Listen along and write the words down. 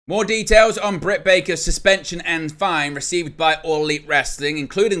More details on Britt Baker's suspension and fine received by All Elite Wrestling,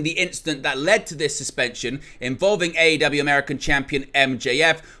 including the incident that led to this suspension involving AEW American Champion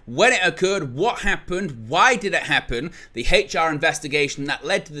MJF, when it occurred, what happened, why did it happen, the HR investigation that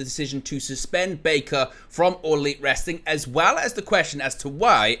led to the decision to suspend Baker from All Elite Wrestling, as well as the question as to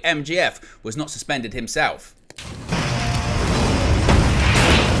why MJF was not suspended himself.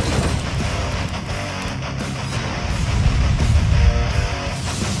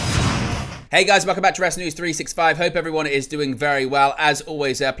 Hey guys, welcome back to Wrestling News 365. Hope everyone is doing very well. As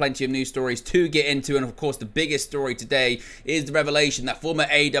always, there are plenty of news stories to get into, and of course the biggest story today is the revelation that former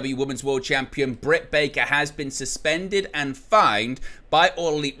AEW Women's World Champion Britt Baker has been suspended and fined by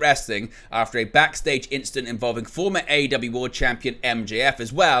All Elite Wrestling after a backstage incident involving former AEW World Champion MJF,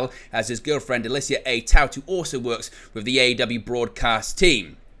 as well as his girlfriend Alicia A. Tout, who also works with the AEW broadcast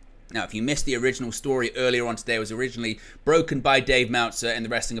team. Now, if you missed the original story earlier on today, it was originally broken by Dave Meltzer in the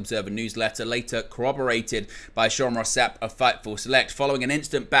Wrestling Observer newsletter, later corroborated by Sean Ross Sapp of Fightful Select. Following an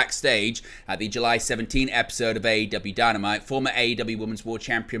incident backstage at the July 17 episode of AEW Dynamite, former AEW Women's World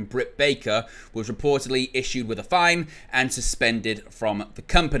Champion Britt Baker was reportedly issued with a fine and suspended from the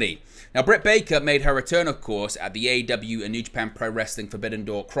company. Now, Britt Baker made her return, of course, at the AEW and New Japan Pro Wrestling Forbidden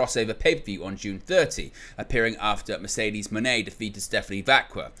Door crossover pay-per-view on June 30, appearing after Mercedes Moné defeated Stephanie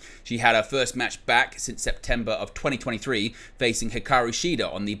Vacqua. She had her first match back since September of 2023, facing Hikaru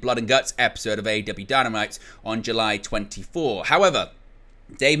Shida on the Blood and Guts episode of AEW Dynamite on July 24. However,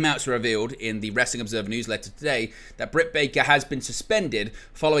 Dave Meltzer revealed in the Wrestling Observer newsletter today that Britt Baker has been suspended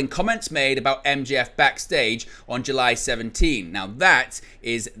following comments made about MJF backstage on July 17. Now that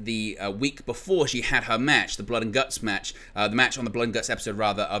is the week before she had her match, the Blood and Guts match, the match on the Blood and Guts episode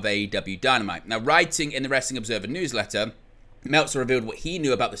rather of AEW Dynamite. Now, writing in the Wrestling Observer newsletter, Meltzer revealed what he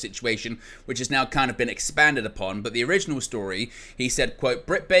knew about the situation, which has now kind of been expanded upon. But the original story, he said, quote,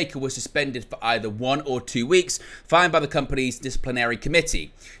 Britt Baker was suspended for either 1 or 2 weeks, fined by the company's disciplinary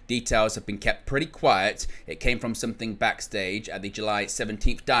committee. Details have been kept pretty quiet. It came from something backstage at the July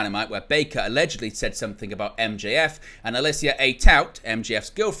 17th Dynamite, where Baker allegedly said something about MJF, and Alicia A. Tout,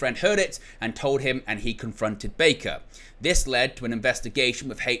 MJF's girlfriend, heard it and told him, and he confronted Baker. This led to an investigation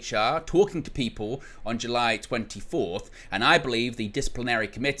with HR talking to people on July 24th, and I believe the disciplinary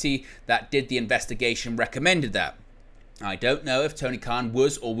committee that did the investigation recommended that. I don't know if Tony Khan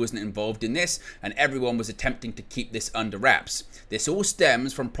was or wasn't involved in this, and everyone was attempting to keep this under wraps. This all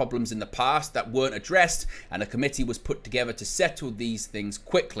stems from problems in the past that weren't addressed, and a committee was put together to settle these things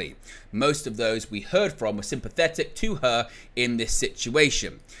quickly. Most of those we heard from were sympathetic to her in this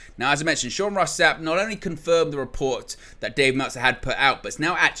situation. Now, as I mentioned, Sean Ross Sapp not only confirmed the report that Dave Meltzer had put out, but it's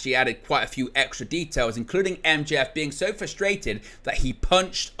now actually added quite a few extra details, including MJF being so frustrated that he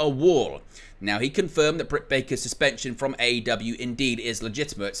punched a wall. Now, he confirmed that Britt Baker's suspension from AEW indeed is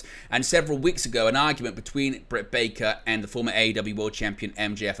legitimate, and several weeks ago, an argument between Britt Baker and the former AEW World Champion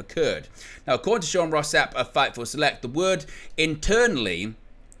MJF occurred. Now, according to Sean Ross Sapp of Fightful Select, the word internally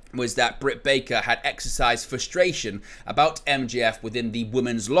was that Britt Baker had exercised frustration about MJF within the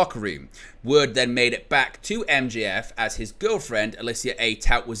women's locker room. Word then made it back to MJF as his girlfriend, Alicia A.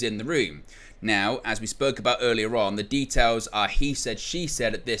 Tout, was in the room. Now, as we spoke about earlier on, the details are he said, she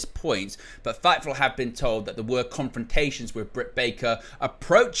said at this point, but Fightful have been told that there were confrontations with Britt Baker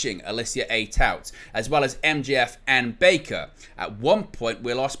approaching Alicia A. Tout, as well as MJF and Baker. At one point,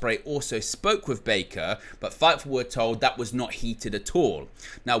 Will Ospreay also spoke with Baker, but Fightful were told that was not heated at all.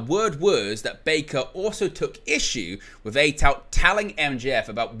 Now, word was that Baker also took issue with A. Tout telling MJF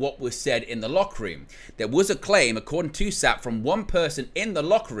about what was said in the locker room. There was a claim, according to Sapp, from one person in the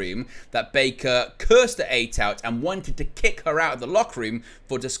locker room that Baker cursed at A. Tout and wanted to kick her out of the locker room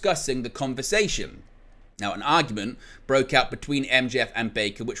for discussing the conversation. Now, an argument broke out between MJF and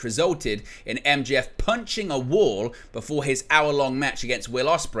Baker, which resulted in MJF punching a wall before his hour-long match against Will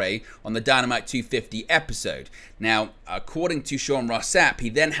Ospreay on the Dynamite 250 episode. Now, according to Sean Ross Sapp, he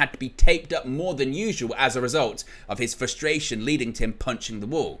then had to be taped up more than usual as a result of his frustration leading to him punching the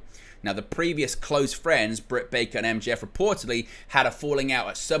wall. Now, the previous close friends, Britt Baker and MJF, reportedly had a falling out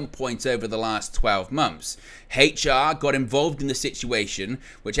at some point over the last 12 months. HR got involved in the situation,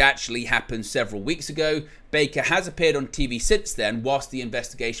 which actually happened several weeks ago. Baker has appeared on TV since then, whilst the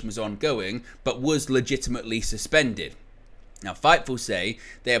investigation was ongoing, but was legitimately suspended. Now, Fightful say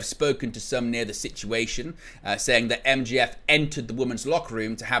they have spoken to some near the situation, saying that MJF entered the women's locker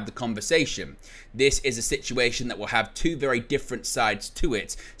room to have the conversation. This is a situation that will have two very different sides to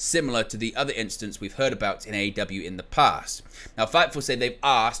it, similar to the other instance we've heard about in AEW in the past. Now, Fightful say they've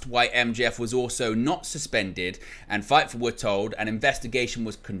asked why MJF was also not suspended, and Fightful were told an investigation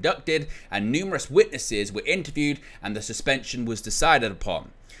was conducted and numerous witnesses were interviewed and the suspension was decided upon.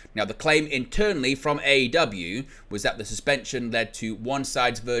 Now, the claim internally from AEW was that the suspension led to one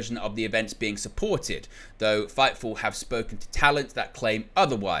side's version of the events being supported, though Fightful have spoken to talent that claim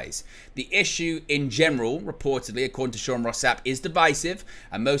otherwise. The issue in general, reportedly, according to Sean Ross Sapp, is divisive,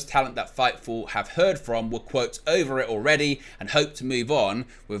 and most talent that Fightful have heard from were, quote, over it already and hope to move on,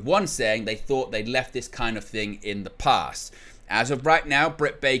 with one saying they thought they'd left this kind of thing in the past. As of right now,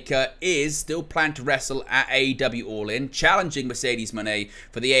 Britt Baker is still planned to wrestle at AEW All In, challenging Mercedes Moné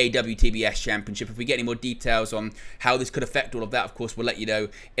for the AEW TBS Championship. If we get any more details on how this could affect all of that, of course, we'll let you know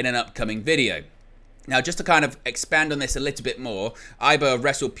in an upcoming video. Now, just to kind of expand on this a little bit more, Ibo of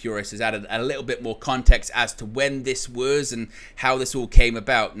Wrestle Purist has added a little bit more context as to when this was and how this all came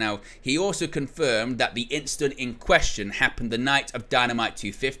about. Now, he also confirmed that the incident in question happened the night of Dynamite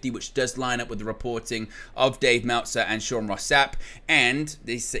 250, which does line up with the reporting of Dave Meltzer and Sean Ross Sapp. And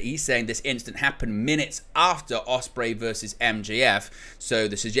he's saying this incident happened minutes after Ospreay versus MJF. So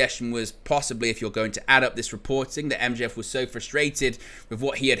the suggestion was possibly, if you're going to add up this reporting, that MJF was so frustrated with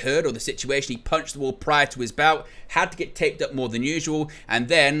what he had heard or the situation, he punched the wall prior to his bout, had to get taped up more than usual, and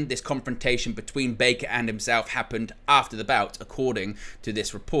then this confrontation between Baker and himself happened after the bout, according to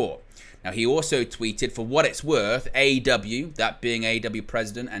this report. Now, he also tweeted, for what it's worth, AEW, that being AEW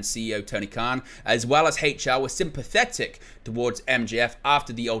President and CEO Tony Khan, as well as HR, were sympathetic towards MJF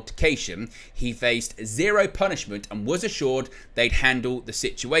after the altercation. He faced zero punishment and was assured they'd handle the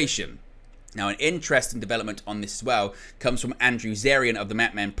situation. Now, an interesting development on this as well comes from Andrew Zarian of the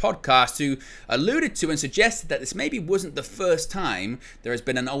Matman podcast, who alluded to and suggested that this maybe wasn't the first time there has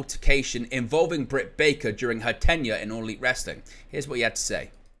been an altercation involving Britt Baker during her tenure in All Elite Wrestling. Here's what he had to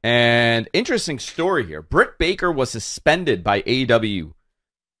say. And interesting story here. Britt Baker was suspended by AEW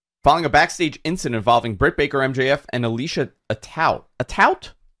following a backstage incident involving Britt Baker, MJF, and Alicia Atout.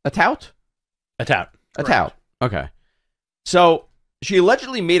 Atout. Okay. So she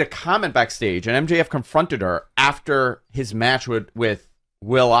allegedly made a comment backstage, and MJF confronted her after his match with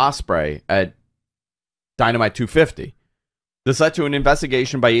Will Ospreay at Dynamite 250. This led to an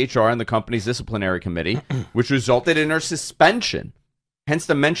investigation by HR and the company's disciplinary committee, which resulted in her suspension. Hence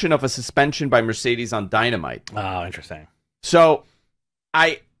the mention of a suspension by Mercedes on Dynamite. Oh, interesting. So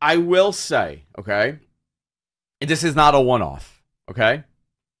I will say, okay, this is not a one-off, okay?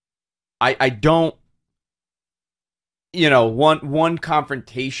 I don't, one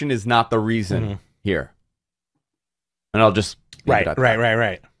confrontation is not the reason here. And I'll just right.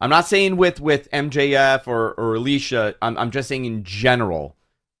 I'm not saying with MJF or Alicia. I'm just saying in general.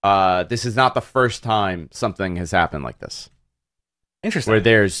 This is not the first time something has happened like this. Interesting. Where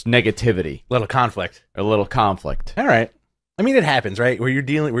there's negativity, a little conflict. All right. I mean, it happens, right? Where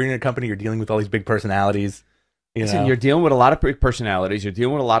we're in a company, you're dealing with all these big personalities. Listen, you're dealing with a lot of big personalities. You're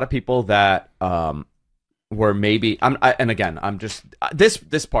dealing with a lot of people that were maybe. I'm just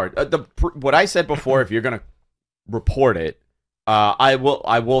this part. What I said before. If you're gonna report it, I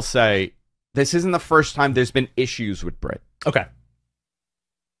will say this isn't the first time there's been issues with Britt. Okay.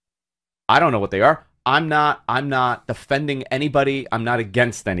 I don't know what they are. I'm not defending anybody. I'm not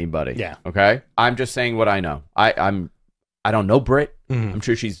against anybody. Yeah. Okay. I'm just saying what I know. I don't know Britt. I'm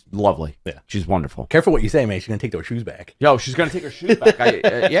sure she's lovely. Yeah. She's wonderful. Careful what you say, mate. She's gonna take those shoes back. Yo, she's gonna take her shoes back.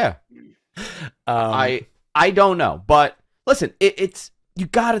 Yeah. I don't know, but listen, it's you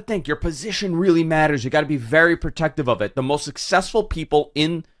got to think your position really matters. You got to be very protective of it. The most successful people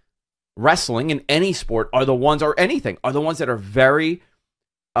in wrestling in any sport are the ones, or anything, are the ones that are very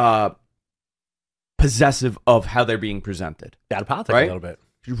possessive of how they're being presented. Got to politic right? a little bit.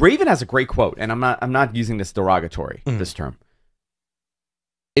 Raven has a great quote, and I'm not using this derogatory, this term.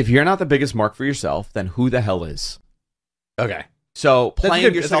 If you're not the biggest mark for yourself, then who the hell is? Okay. So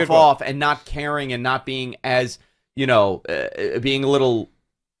playing yourself off and not caring and not being as, being a little,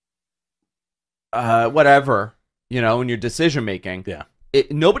 whatever, in your decision making. Yeah.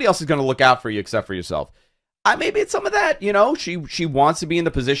 Nobody else is going to look out for you except for yourself. Maybe it's some of that, she wants to be in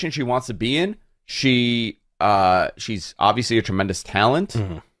the position she wants to be in. She's obviously a tremendous talent.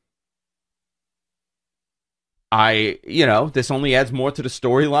 This only adds more to the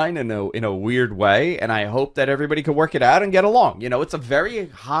storyline in a weird way, and I hope that everybody can work it out and get along. It's a very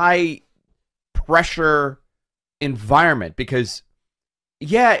high pressure environment because,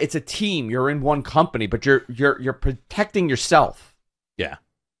 yeah, it's a team. You're in one company, but you're protecting yourself. Yeah,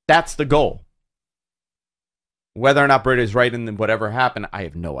 that's the goal. Whether or not Britt is right in whatever happened, I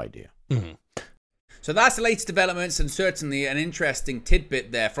have no idea. So that's the latest developments, and certainly an interesting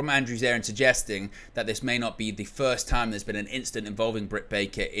tidbit there from Andrew Zarian suggesting that this may not be the first time there's been an incident involving Britt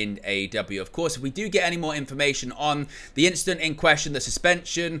Baker in AEW. Of course, if we do get any more information on the incident in question, the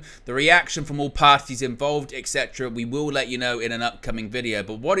suspension, the reaction from all parties involved, etc., we will let you know in an upcoming video.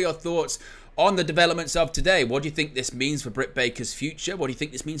 But what are your thoughts on the developments of today? What do you think this means for Britt Baker's future? What do you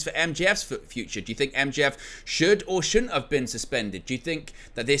think this means for MJF's future? Do you think MJF should or shouldn't have been suspended? Do you think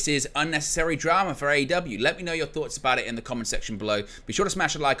that this is unnecessary drama for AEW? Let me know your thoughts about it in the comment section below. Be sure to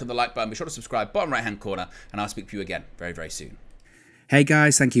smash a like on the like button. Be sure to subscribe, bottom right hand corner, and I'll speak to you again very, very soon. Hey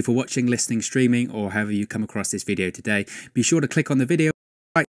guys, thank you for watching, listening, streaming, or however you come across this video today. Be sure to click on the video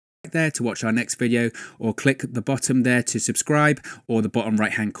right there to watch our next video, or click the bottom there to subscribe, or the bottom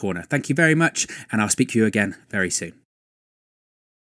right hand corner. Thank you very much, and I'll speak to you again very soon.